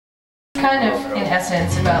kind of, in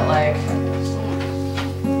essence, about like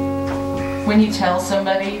when you tell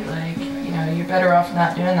somebody, like, you know, you're better off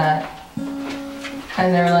not doing that,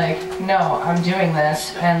 and they're like, no, I'm doing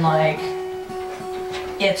this, and like,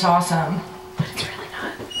 it's awesome, but it's really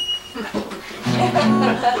not.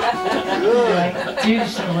 You're like, dude, you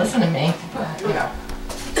should listen to me, but, you know.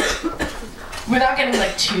 Without getting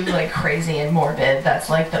like too like crazy and morbid,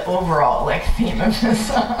 that's like the overall like theme of the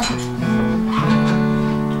song.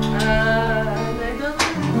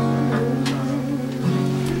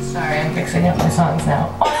 Sorry, I'm mixing up my songs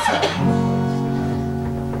now. Awesome.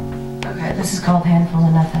 Okay, this is called Handful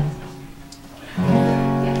of Nothing.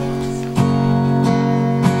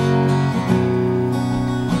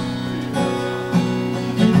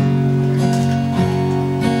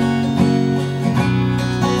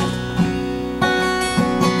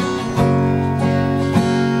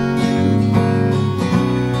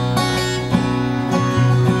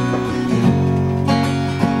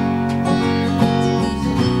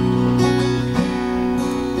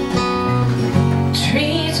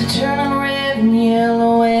 Turning red and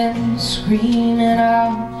yellow and screaming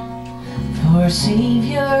out for a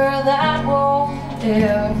savior that won't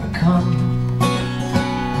ever come.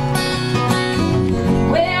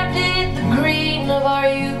 Where did the green of our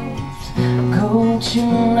youth go to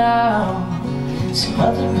now? Some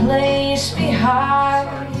other place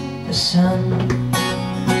behind the sun.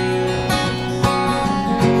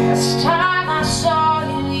 Last time I saw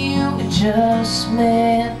you, you had just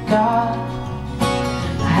met God.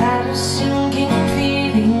 Had a sinking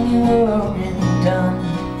feeling you weren't done.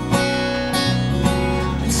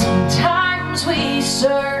 But sometimes we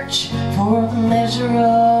search for a measure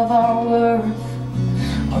of our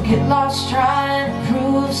worth, or get lost trying to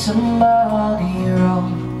prove somebody wrong.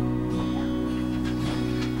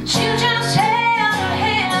 But you just had a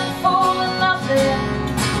handful of nothing,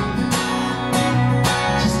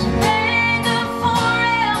 just a bag of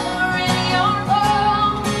forever in your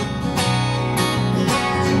palm.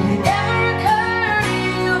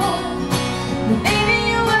 Maybe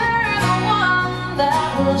you were the one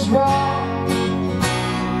that was wrong.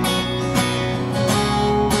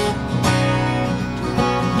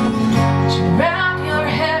 But you wrap your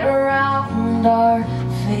head around our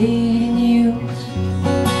fading youth.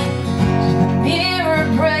 Did the mirror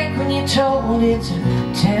break when you told it to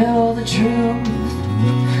tell the truth?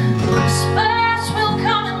 Christmas will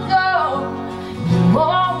come and go, you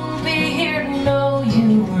won't be here to know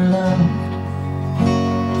you were loved.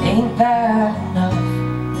 Ain't that enough?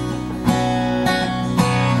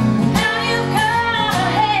 Now you've got a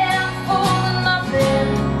handful of nothing,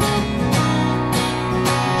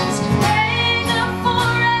 just a bag of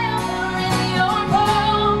forever in your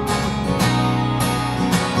palm.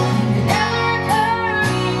 Did it ever occur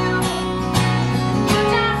to you, you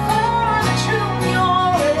died for the truth you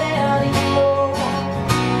already know?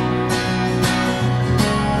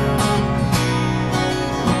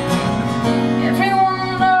 Everyone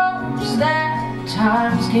that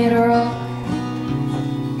times get rough.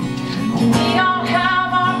 We all have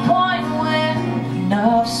our point when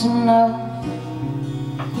enough's enough.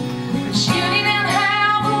 But you didn't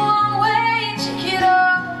have a one-way ticket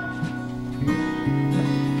up.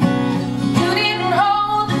 You didn't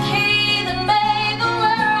hold the key that made the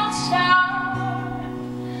world stop.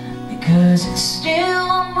 Because it's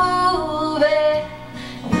still moving,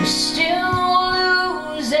 and we're still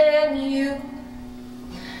losing you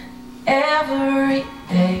every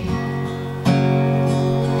day.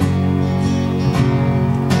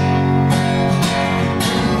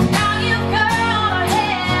 Now you've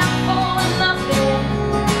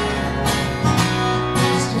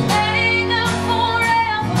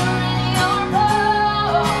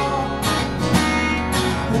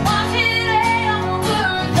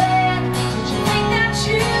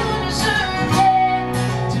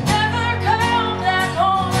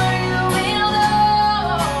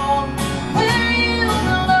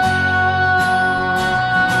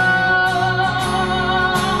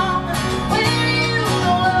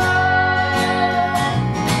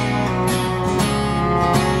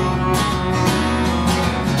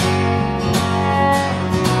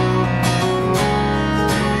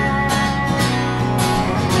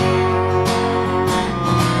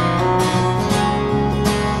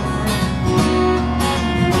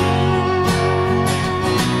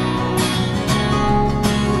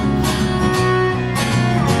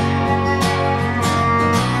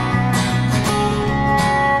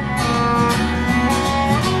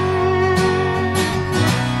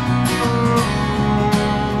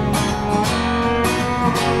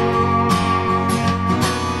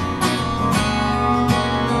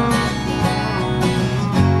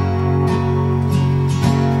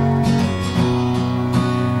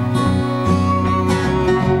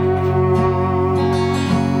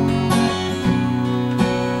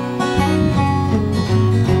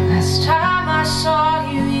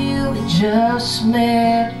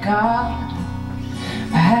God.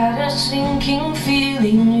 I had a sinking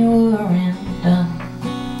feeling you weren't done.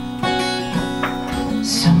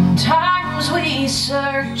 Sometimes we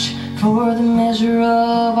search for the measure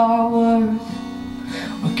of our worth,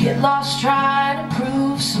 or get lost trying to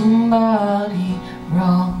prove somebody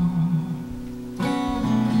wrong.